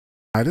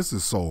Hi, this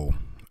is Soul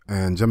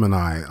and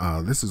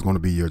Gemini. This is going to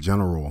be your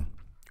general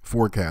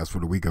forecast for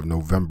the week of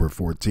November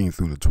 14th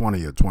through the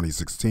 20th,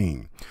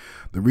 2016.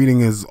 The reading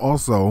is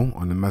also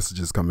on the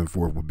messages coming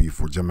forth will be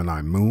for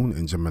Gemini Moon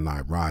and Gemini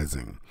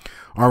Rising.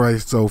 All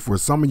right, so for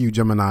some of you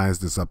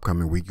Geminis this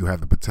upcoming week, you have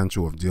the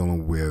potential of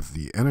dealing with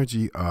the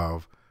energy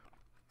of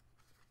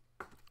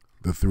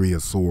the Three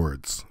of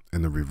Swords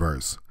in the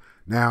reverse.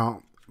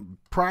 Now,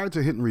 prior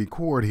to hitting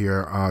record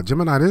here,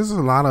 Gemini, there's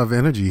a lot of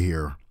energy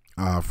here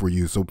for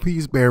you. So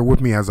please bear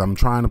with me as I'm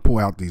trying to pull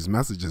out these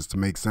messages to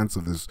make sense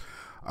of this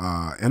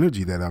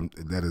energy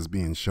that is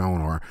being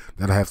shown or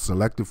that I have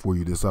selected for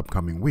you this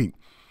upcoming week.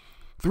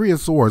 Three of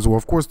Swords. Well,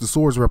 of course, the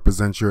swords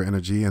represents your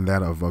energy and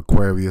that of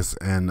Aquarius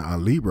and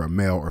Libra,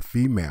 male or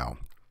female.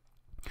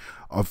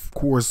 Of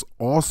course,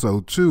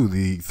 also, too,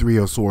 the Three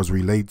of Swords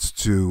relates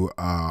to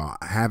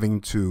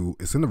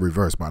it's in the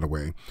reverse, by the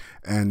way.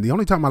 And the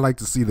only time I like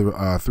to see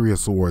the Three of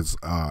Swords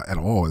at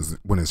all is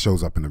when it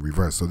shows up in the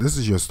reverse. So this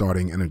is your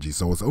starting energy.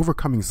 So it's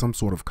overcoming some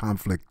sort of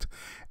conflict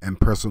and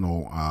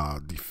personal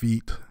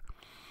defeat,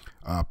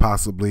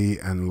 possibly,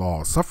 and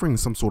loss. Suffering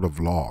some sort of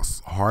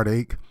loss,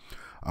 heartache.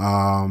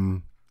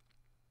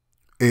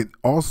 It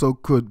also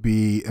could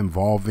be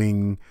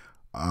involving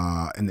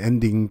an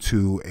ending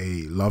to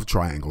a love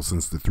triangle,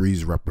 since the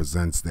threes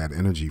represents that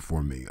energy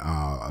for me.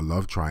 A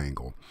love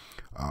triangle,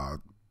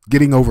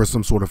 getting over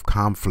some sort of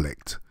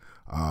conflict,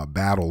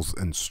 battles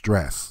and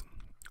stress,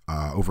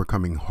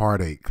 overcoming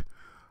heartache.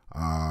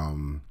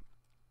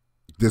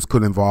 This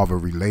could involve a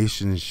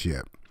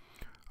relationship,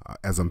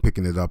 as I'm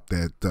picking it up,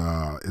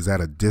 that is at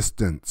a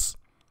distance.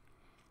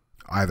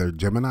 Either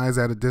Gemini is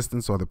at a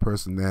distance or the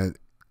person that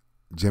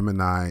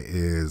Gemini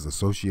is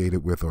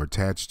associated with or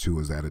attached to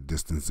is at a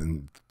distance,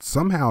 and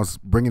somehow it's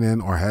bringing in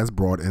or has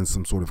brought in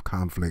some sort of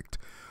conflict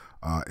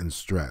and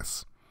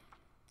stress.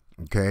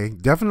 Okay,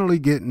 definitely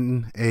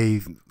getting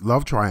a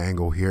love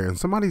triangle here, and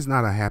somebody's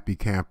not a happy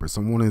camper.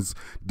 Someone is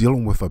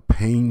dealing with a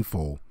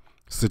painful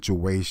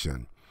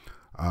situation,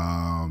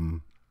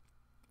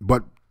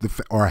 but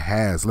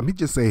let me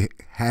just say,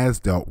 has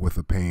dealt with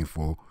a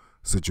painful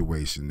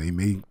situation. They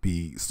may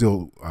be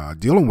still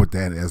dealing with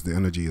that as the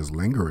energy is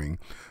lingering,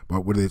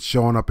 but with it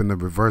showing up in the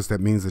reverse, that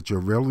means that you're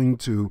willing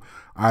to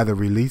either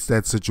release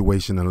that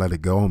situation and let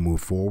it go and move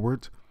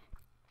forward.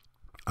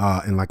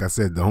 And like I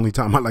said, the only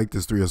time I like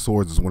this Three of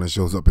Swords is when it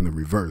shows up in the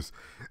reverse.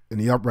 In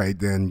the upright,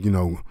 then, you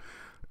know,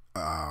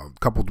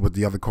 coupled with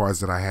the other cards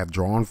that I have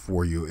drawn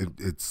for you,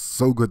 it's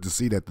so good to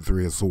see that the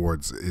Three of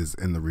Swords is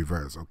in the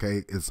reverse.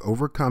 Okay, it's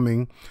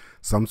overcoming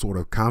some sort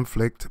of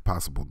conflict,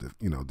 possible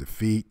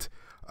defeat,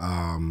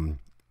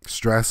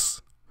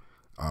 stress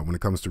when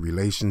it comes to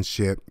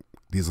relationship.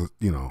 These are,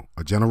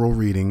 a general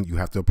reading. You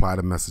have to apply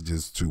the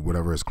messages to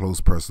whatever is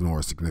close, personal,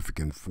 or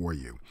significant for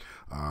you.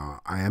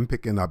 I am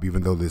picking up,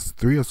 even though this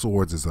Three of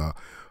Swords is a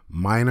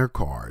minor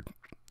card,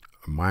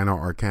 minor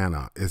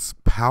arcana, it's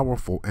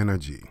powerful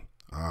energy.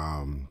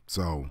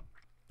 So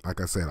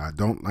like I said, I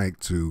don't like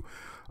to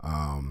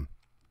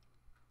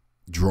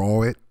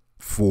draw it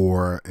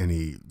for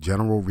any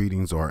general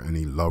readings or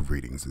any love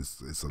readings.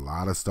 It's a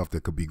lot of stuff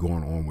that could be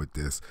going on with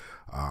this.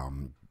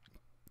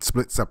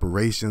 Split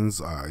separations,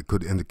 it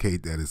could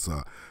indicate that it's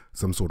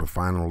some sort of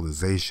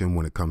finalization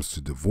when it comes to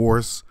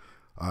divorce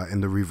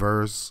in the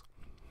reverse.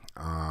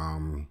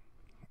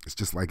 It's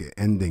just like an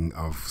ending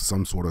of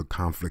some sort of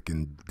conflict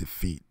and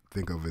defeat.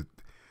 Think of it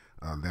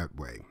that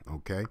way,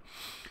 okay?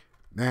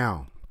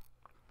 Now,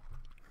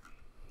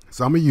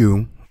 some of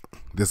you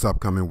this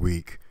upcoming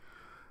week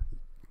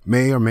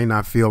may or may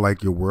not feel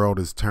like your world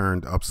is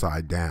turned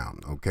upside down,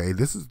 okay?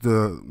 This is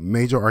the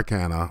major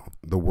arcana,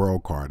 the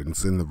world card, and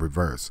it's in the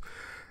reverse.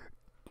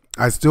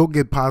 I still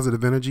get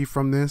positive energy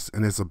from this,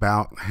 and it's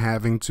about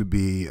having to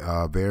be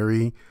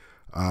very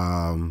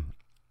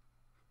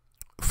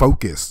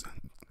focused,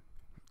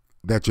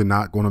 that you're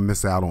not going to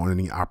miss out on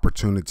any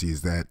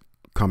opportunities that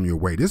come your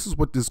way. This is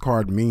what this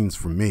card means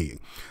for me.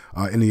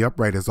 In the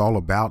upright, it's all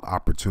about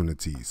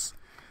opportunities.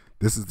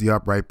 This is the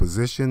upright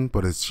position,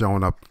 but it's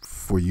showing up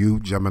for you,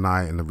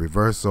 Gemini, in the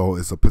reverse. So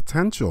it's a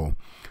potential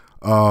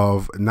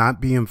of not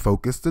being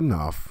focused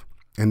enough,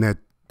 and that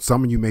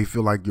some of you may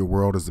feel like your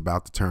world is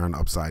about to turn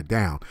upside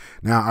down.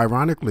 Now,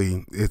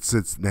 ironically, it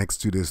sits next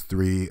to this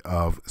Three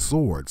of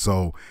Swords.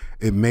 So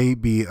it may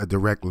be a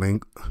direct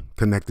link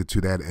connected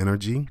to that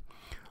energy,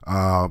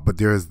 but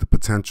there is the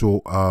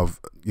potential of,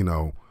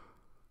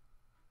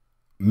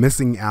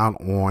 missing out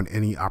on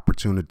any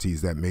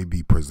opportunities that may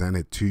be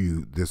presented to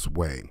you this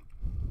way,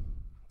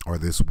 or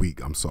this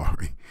week, I'm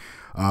sorry.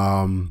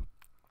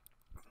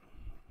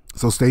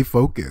 So stay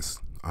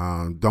focused.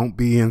 Don't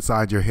be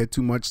inside your head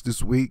too much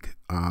this week.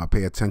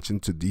 Pay attention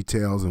to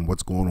details and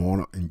what's going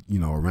on,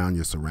 around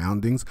your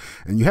surroundings.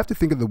 And you have to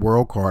think of the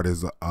world card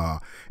as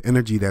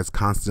energy that's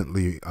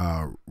constantly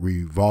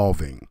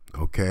revolving.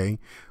 Okay,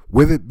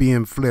 with it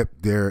being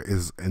flipped, there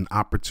is an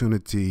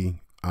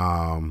opportunity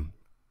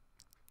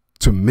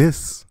to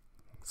miss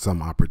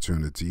some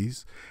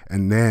opportunities,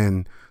 and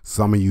then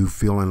some of you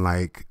feeling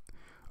like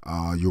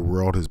your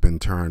world has been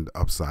turned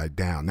upside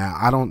down. Now,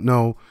 I don't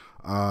know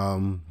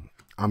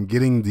I'm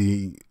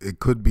getting it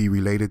could be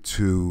related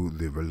to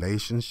the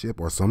relationship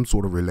or some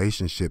sort of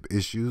relationship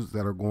issues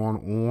that are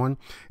going on.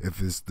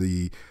 If it's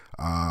the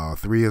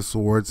Three of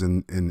Swords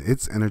and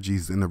its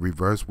energies in the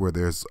reverse, where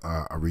there's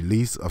a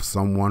release of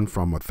someone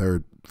from a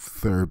third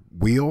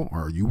wheel,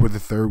 or you were the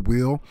third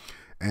wheel,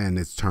 and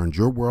it's turned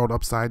your world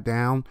upside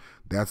down.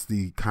 That's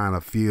the kind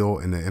of feel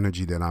and the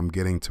energy that I'm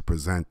getting to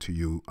present to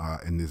you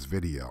in this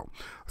video.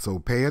 So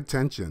pay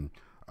attention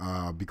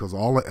because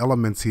all the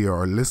elements here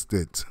are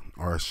listed,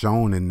 are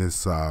shown in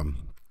this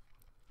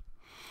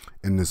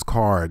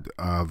card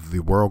of the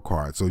world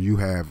card. So you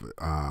have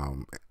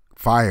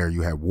fire,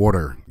 you have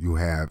water, you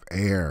have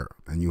air,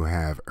 and you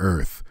have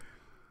earth.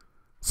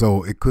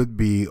 So it could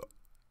be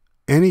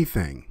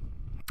anything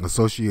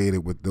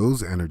associated with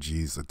those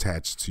energies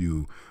attached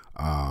to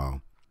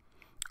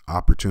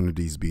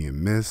opportunities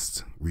being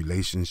missed,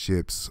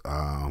 relationships,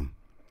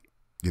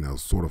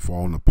 sort of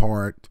falling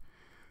apart,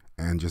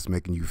 and just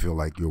making you feel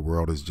like your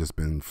world has just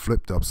been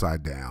flipped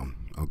upside down.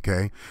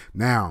 Okay,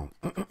 now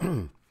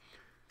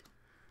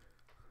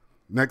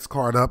next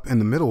card up in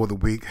the middle of the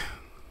week,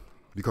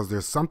 because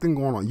there's something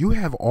going on. You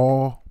have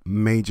all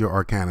major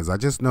arcanas. I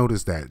just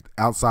noticed that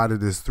outside of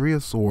this Three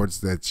of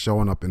Swords that's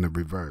showing up in the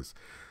reverse.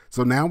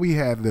 So now we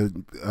have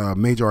the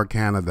major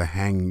arcana, the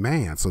Hanged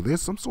Man. So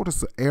there's some sort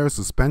of air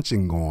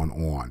suspension going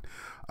on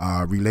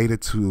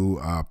related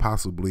to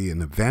possibly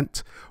an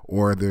event,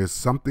 or there's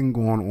something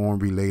going on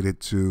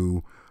related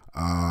to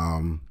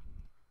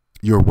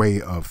your way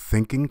of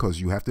thinking,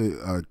 because you have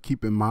to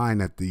keep in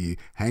mind that the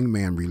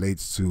Hangman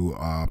relates to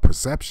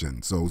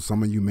perception. So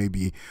some of you may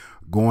be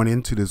going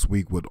into this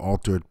week with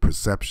altered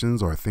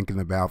perceptions, or thinking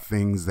about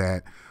things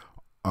that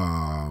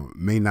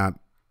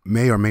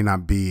may or may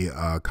not be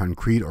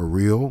concrete or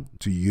real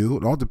to you.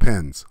 It all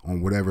depends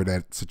on whatever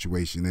that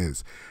situation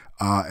is.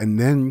 And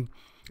then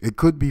it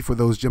could be for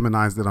those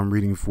Geminis that I'm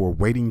reading for,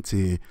 waiting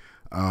to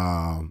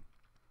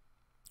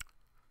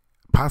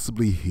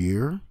possibly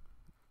hear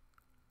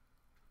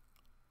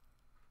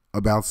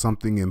about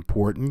something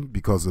important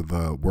because of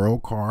the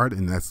world card,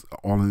 and that's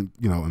all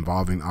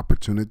involving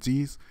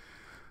opportunities.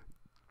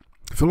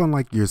 Feeling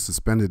like you're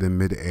suspended in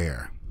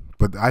midair,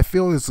 but I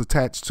feel it's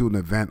attached to an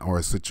event or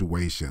a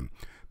situation,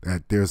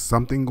 that there's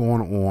something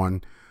going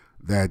on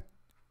that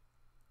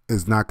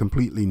is not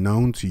completely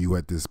known to you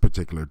at this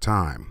particular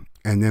time.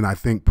 And then I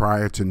think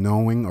prior to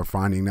knowing or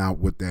finding out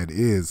what that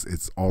is,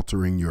 it's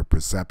altering your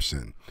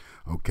perception.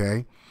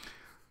 Okay.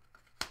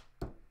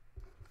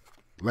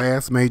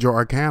 Last major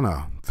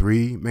arcana,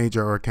 3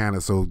 major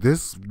arcana. So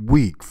this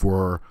week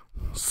for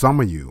some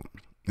of you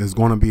is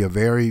going to be a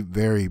very,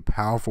 very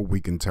powerful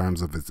week in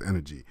terms of its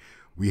energy.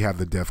 We have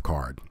the Death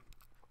card.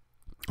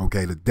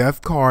 Okay, the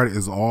Death card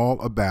is all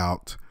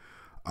about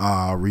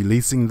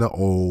releasing the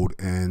old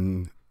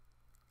and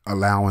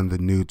allowing the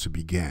new to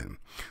begin.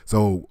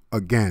 So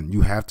again,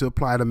 you have to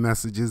apply the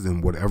messages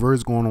and whatever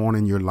is going on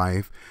in your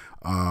life,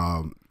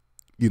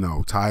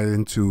 tie it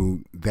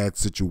into that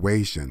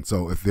situation.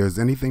 So if there's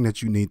anything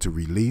that you need to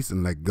release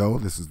and let go,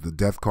 this is the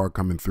Death card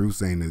coming through,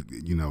 saying that,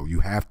 you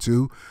have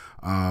to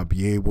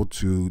be able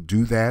to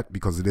do that,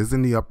 because it is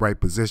in the upright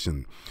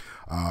position.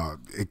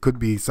 It could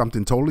be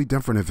something totally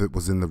different if it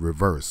was in the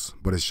reverse,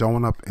 but it's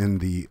showing up in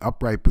the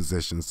upright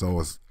position. So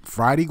it's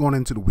Friday going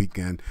into the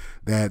weekend,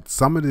 that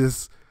some of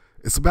this,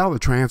 it's about a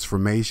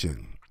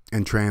transformation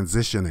and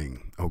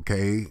transitioning,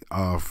 okay,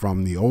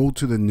 from the old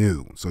to the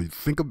new. So you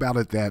think about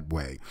it that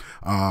way.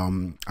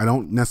 I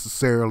don't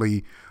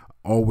necessarily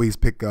always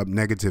pick up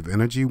negative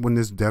energy when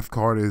this Death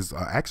card is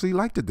actually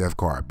like the Death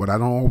card, but I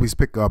don't always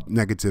pick up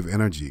negative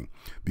energy,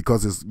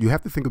 because you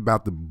have to think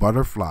about the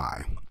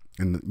butterfly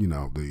and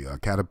the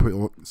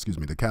caterpillar,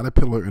 the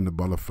caterpillar and the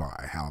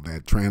butterfly, how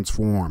that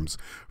transforms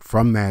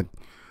from that,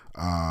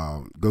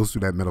 goes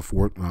through that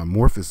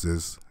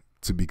metamorphosis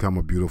to become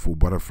a beautiful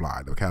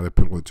butterfly, the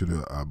caterpillar to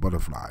the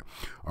butterfly.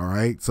 All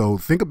right. So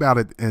think about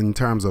it in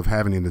terms of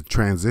having to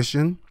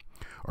transition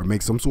or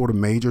make some sort of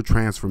major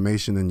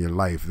transformation in your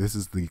life. This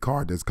is the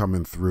card that's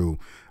coming through,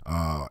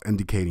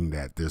 indicating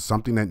that there's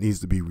something that needs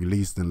to be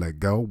released and let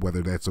go,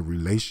 whether that's a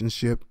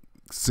relationship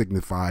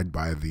signified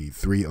by the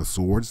Three of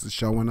Swords that's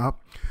showing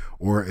up,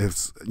 or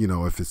if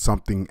it's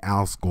something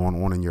else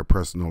going on in your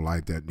personal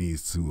life that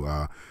needs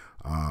to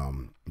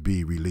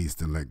be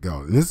released and let go.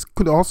 And this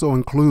could also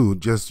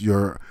include just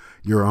your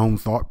own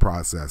thought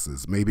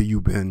processes. Maybe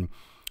you've been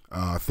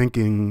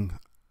thinking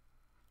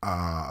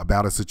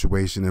about a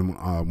situation in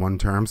one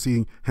term.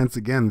 See, hence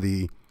again,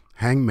 the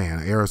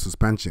Hangman, air of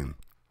suspension,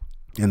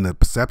 and the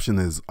perception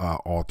is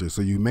altered.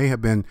 So you may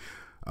have been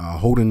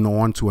holding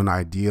on to an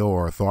ideal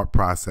or a thought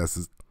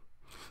process,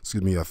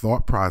 a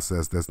thought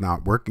process that's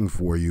not working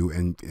for you,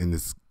 and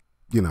it's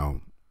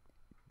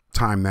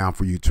time now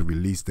for you to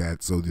release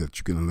that, so that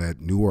you can let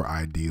newer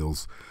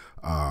ideals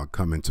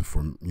come into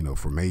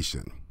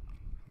formation.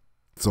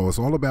 So it's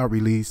all about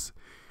release,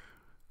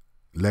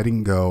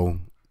 letting go,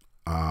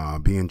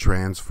 being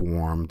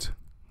transformed,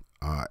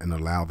 and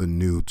allow the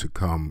new to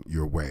come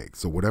your way.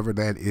 So whatever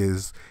that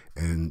is,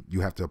 and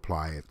you have to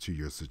apply it to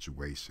your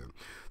situation.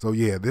 So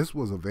yeah, this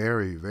was a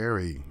very,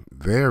 very,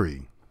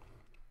 very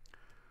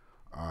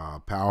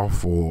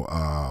powerful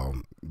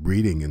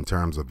reading in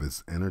terms of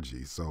its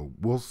energy. So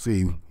we'll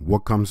see what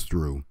comes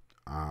through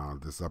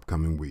this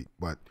upcoming week.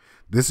 But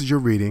this is your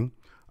reading.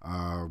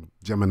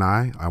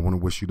 Gemini, I want to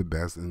wish you the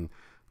best. And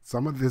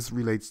some of this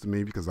relates to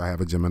me because I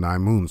have a Gemini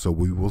moon. So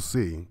we will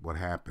see what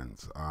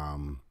happens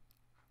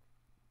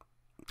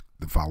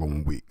the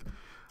following week.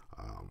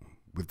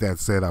 With that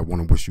said, I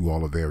want to wish you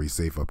all a very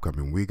safe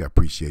upcoming week. I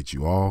appreciate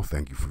you all.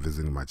 Thank you for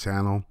visiting my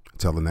channel.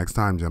 Until the next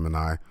time,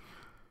 Gemini,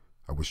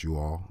 I wish you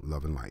all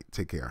love and light.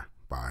 Take care.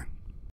 Bye.